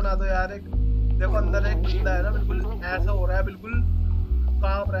मेरे लिए भी बना दो यार एक. देखो अंदर एक बंदा है ना, बिल्कुल ऐसा हो रहा है, बिल्कुल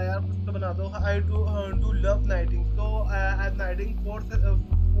कांप रहा है यार. कुछ तो बना दो. I do love knitting, so I'm knitting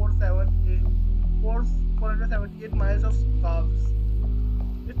 478 miles of scarves.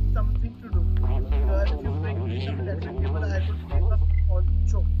 It's something to do. If you bring me some electric cable, I could make a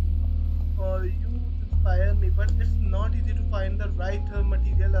poncho. You inspire me, but it's not easy to find the right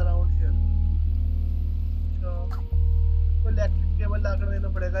material around here. So, electric cable लाकर देना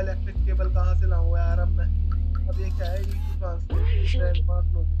पड़ेगा. Electric cable कहाँ से लाऊं यार अब मैं? अब ये क्या है? ट्रांसलेट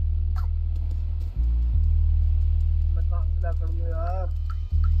मैं कहाँ से ला करूँगा यार?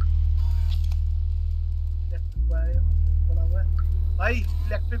 इलेक्ट्रिक वायर पड़ा हुआ है भाई.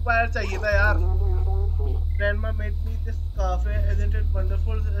 इलेक्ट्रिक वायर चाहिए था यार. Grandma made me this scarf, isn't it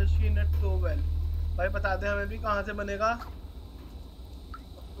wonderful? She knit so well. भाई बता दे हमें भी कहाँ से बनेगा.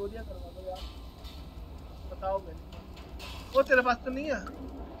 स्टोरियाँ करवा दो यार. बताओ मैंने. वो तेरे पास तो नहीं है.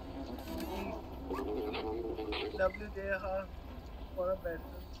 Lovely day for a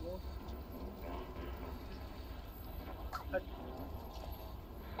better show.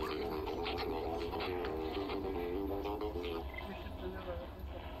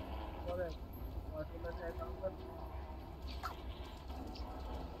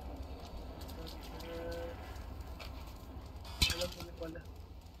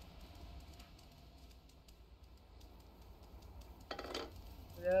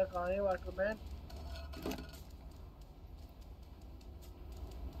 कहाँ है वाटरमैन?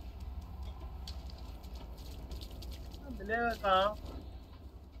 मिलेगा कहाँ?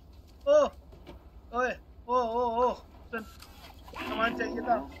 ओए सुन, सामान चाहिए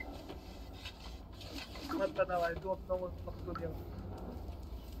था. मत बता भाई, तू अपना वो पकड़ दिया.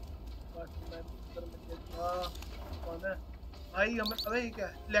 कौन है भाई? हमें अबे ये क्या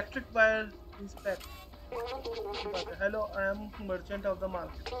है? Electric wire inspect. Hello, I am merchant of the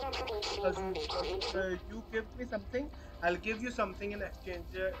market. You give me something, I'll give you something in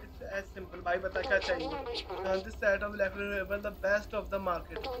exchange. It's as simple. भाई बता क्या चाहिए? This set of electric cable, the best of the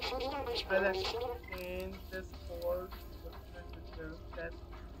market. I'll exchange this for.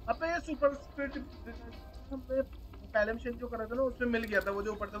 अबे ये super speed पहले mission जो करा था ना उसमें मिल गया था, वो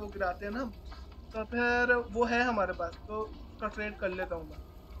जो ऊपर से वो गिराते हैं ना, तो फिर वो है हमारे पास, तो उसका ट्रेड कर लेता हूँ मैं।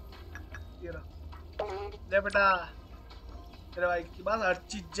 ये रहा, ले बेटा, तेरे भाई की बात हर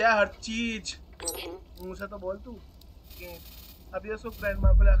चीज है, हर चीज मुँह से तो बोल तू। अब ये उसको ग्रैंड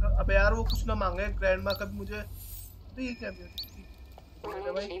माँ को लेकर, अबे यार वो कुछ ना मांगे ग्रैंड माँ कभी मुझे। अबे ये क्या है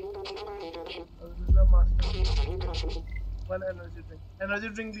भाई, मास्टर वन एनर्जी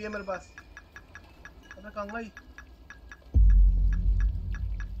ड्रिंक भी है मेरे पास। अबे कहाँ गई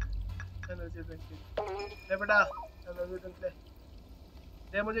एनर्जी ड्रिंक? ले बेटा एनर्जी ड्रिंक ले,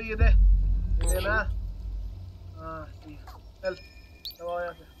 दे मुझे, ये दे ना। हाँ ठीक, चल दबाओ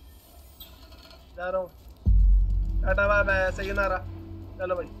यहाँ से, जा रहा हूँ, टाटा बाय बाय, सही ना रहा।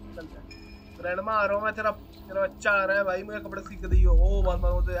 चलो भाई चलते हैं, ग्रैंडमा आ रहा हूँ मैं, तेरा तेरा बच्चा आ रहा है भाई, मुझे कपड़े सीख दी हो। ओ बहुत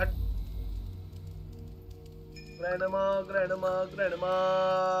मारो तो यार, ग्रैंडमा ग्रैंडमा ग्रैंडमा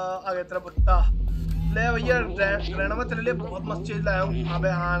आ गया तेरा बुट्टा। ले भैया ग्रैंडमा तेरे लिए बहुत मस्त चीज लाया हूँ। अबे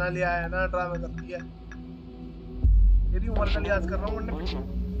हाँ ना लिया है ना, ड्रामे करती है, तेरी उम्र का लिहाज कर रहा हूँ वरना।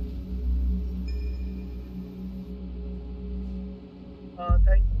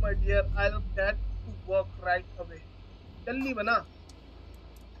 Thank you my dear, I will get to work right away. जल्दी बना।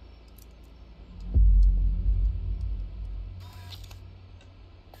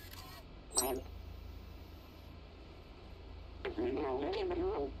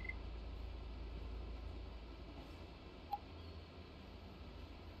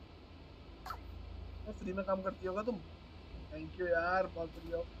 फ्री में काम करती होगा तुम, थैंक यू यार, बहुत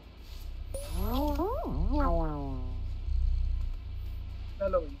बढ़िया।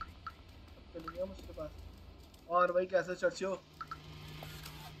 चलो भाई चलिए मुझके पास। और भाई कैसे चर्चे हो?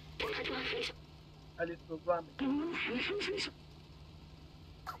 एलिस प्रोग्रामिंग,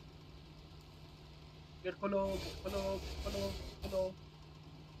 गेट खोलो खोलो खोलो खोलो।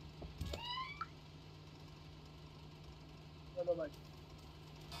 चलो भाई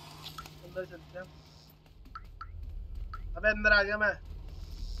अंदर चलते हैं। अबे अंदर आ गया मैं।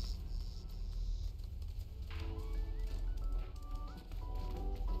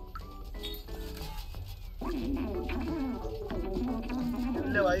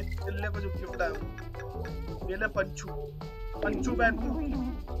 ले भाई ले को जो गिफ्ट आया, ये ले पंचू, पंचू बैठू।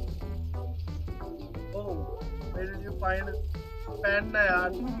 ओह where did you find pan ना यार,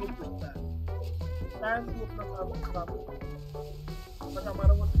 तू पूछता है पैन, तू अपना काम बस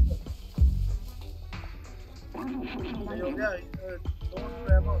हमारा वो नहीं हो गया। Don't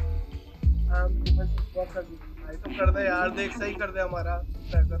travel I am work again. आई तो कर दे यार, देख सही कर दे हमारा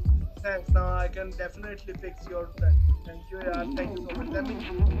tracker. Thanks, now I can definitely fix your track. Thank you यार, thank you so much. Let me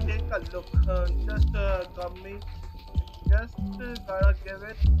take a look, just got me, just gotta give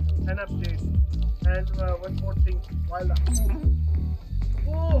it an update and one more thing voila,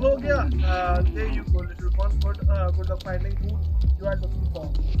 oh हो गया। There you go little one, good luck finding who you are looking for।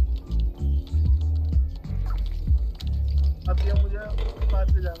 अब ये मुझे बात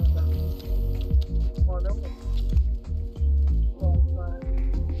पे जाना था, कौन है वो?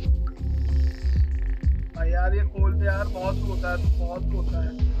 भाई यार ये खोल दे यार, बहुत होता है, बहुत होता है।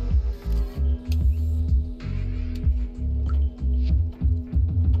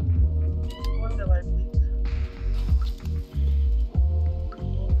 कौन है भाई प्लीज?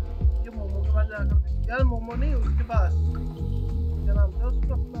 ये मोमो के पास जाकर, यार मोमो नहीं उसके पास, क्या नाम था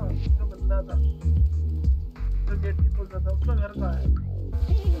उसका, अपना जो बंदा था जो गेट की खोल रहा था, उसका घर कहाँ है?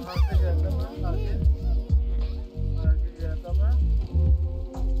 वहाँ से गया था मैं, आगे गया था मैं,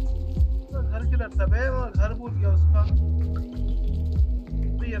 घर किधर था बे? मैं घर भूल गया उसका।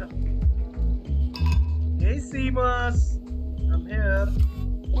 तो ये रहा। Hey Seamus, I'm here.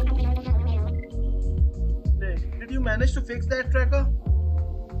 Did you manage to fix that tracker?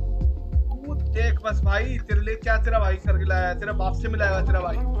 तू देख बस भाई, तेरे लिए क्या तेरा भाई करके लाया है, तेरा बाप से मिलाएगा तेरा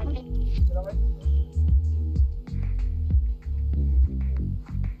भाई, तेरा भाई।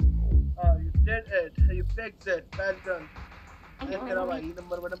 You did it, you fixed it, well done। मैं तेरा भाई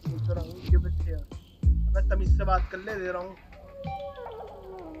नंबर बटन पूछ रहा हूँ, गिव इट हियर। मैं तमीज से बात कर ले, दे रहा हूँ।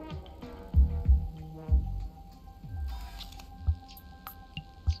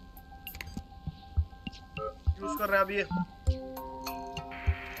 यूज कर रहा है अभी ये।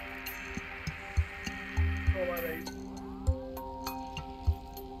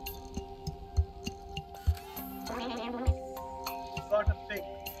 Got a pig,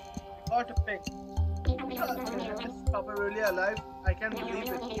 got a pig। Is Papa really alive? I can't believe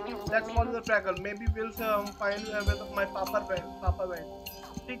it. Let's follow the tracker. Maybe we'll find with my Papa went.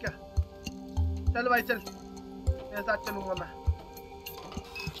 ठीक है, चल भाई चल, तेरे साथ चलूंगा मैं।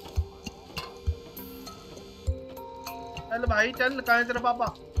 चल भाई चल, कहाँ है तेरा पापा?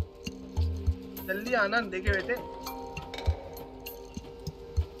 जल्दी आना देखे बेटे।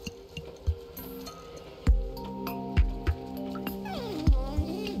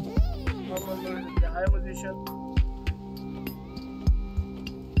 हाय म्यूजिशियन।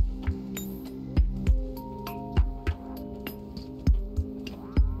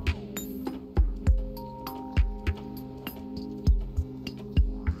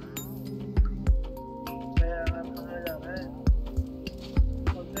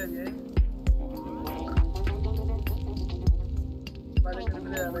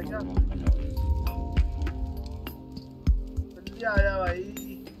 जल्दी आया भाई,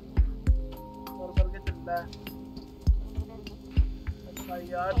 और करके चल रहा है भाई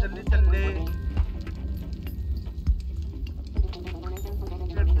यार, जल्दी चल ले।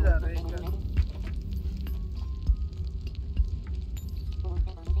 जा रहे हैं क्या?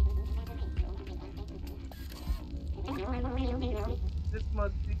 This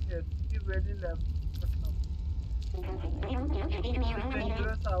must be it. He really left. It's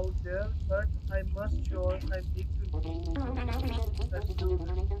dangerous out there, but I must sure I need to leave. Let's do this.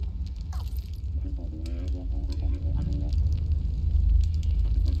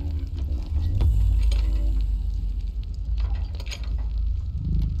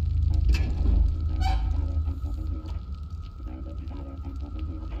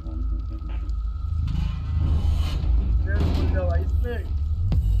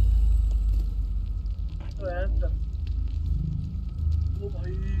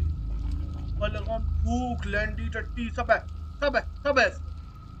 भूख लैंडी टट्टी सब है, सब है, सब है।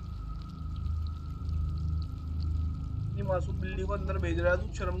 ये मासूम बिल्ली को अंदर भेज रहा है, तू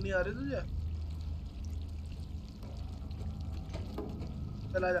शर्म नहीं आ रही तुझे?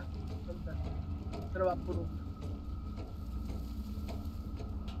 चला जा, चल आपको रोक,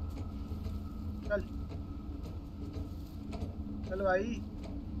 चल चल भाई।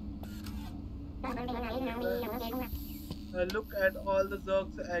 Look at all the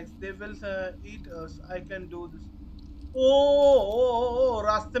Zerg's eggs. They will eat us. I can do this. ओ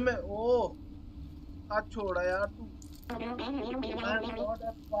रास्ते में हाथ छोड़ा यार तू। I'm not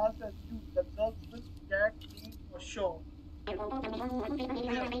as fast as you. The Zerg's will get me for sure.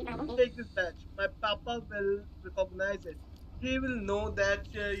 Take this badge. My papa will recognize it. He will know that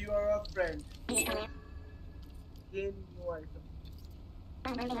you are a friend. Gain new item.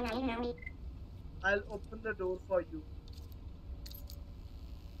 I'll open the door for you.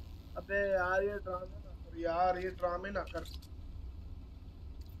 अबे यार ये ड्रामे ना कर यार, ये ड्रामे ना कर।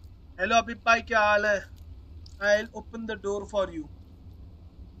 हेलो अभी भाई, क्या हाल है? I'll open the door for you.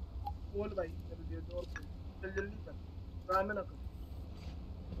 बोल भाई, जल्दी डोर चल, जल्दी कर, ड्रामे ना कर।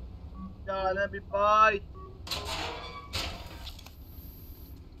 क्या हाल है अभी भाई?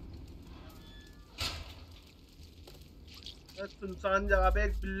 सुनसान जगह पे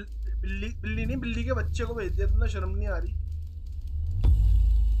एक बिल्ली नहीं, बिल्ली के बच्चे को भेज दिया तुमने, शर्म नहीं आ रही?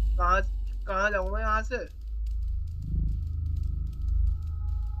 कहाँ जाऊँ मैं यहाँ से?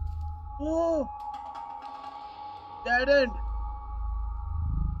 ओ डेड एंड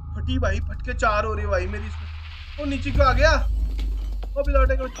फटी भाई, फटके 4 हो रही भाई मेरी इसमें। ओ नीचे क्यों आ गया? ओ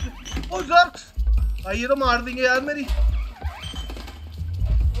बिलौटे के बच्चे, ओ ज़र्क्स भाई, ये तो मार देंगे यार मेरी। ओ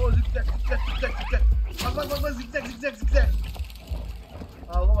ज़िगज़ैग ज़िगज़ैग ज़िगज़ैग ज़िगज़ैग, बस ज़िगज़ैग ज़िगज़ैग ज़िगज़ैग।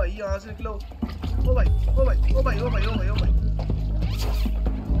 आओ भाई यहाँ से निकलो। ओ भाई ओ भाई ओ भाई ओ भाई ओ भाई ओ भाई,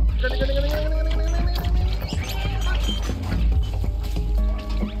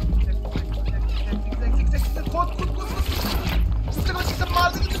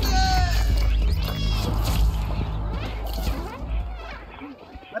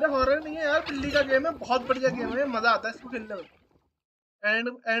 अरे हॉरर नहीं है यार, बिल्ली का गेम है, बहुत बढ़िया गेम है, मजा आता है इसको खेलने में।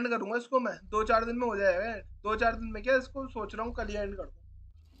 एंड करूंगा इसको मैं 2-4 दिन में हो जाएगा। 2-4 दिन में क्या, इसको सोच रहा हूँ कल ही एंड कर दूँ।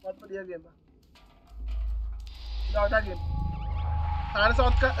 बहुत बढ़िया गेम है, लौटा गेम।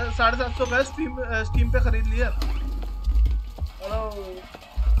 750 का स्टीम पे खरीद लिया। हेलो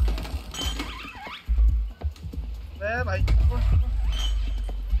भाई, भाई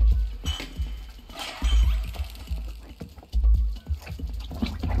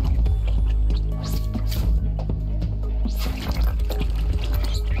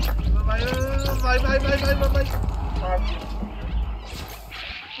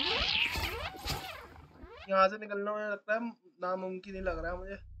यहाँ से निकलना मुझे लगता है नामुमकिन ही लग रहा है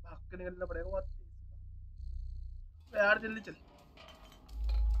मुझे, भाग के निकलना पड़ेगा बहुत तेज। यार जल्दी चल,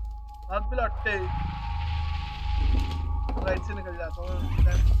 भाग भी लौटते राइट से निकल जाता हूँ,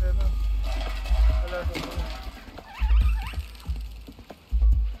 लेफ्ट से ना अलर्ट होता हूँ।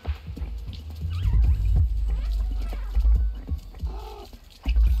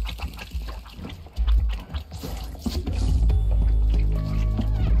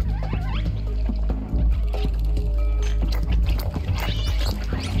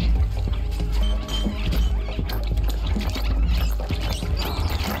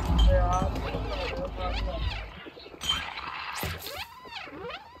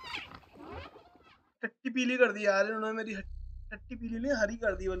 पीली कर दी यार इन्होंने, मेरी टट्टी पीली नहीं हरी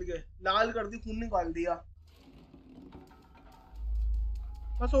कर दी, बल्कि लाल कर दी, खून निकाल दिया।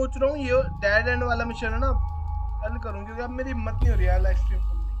 मैं सोच रहा हूँ ये डेड एंड वाला मिशन है ना कल करूँ, क्योंकि अब मेरी हिम्मत नहीं हो रही है लाइव स्ट्रीम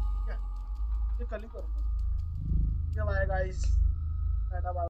करने की। ठीक है, ये कल ही करूँगा। Bye guys, tata bye.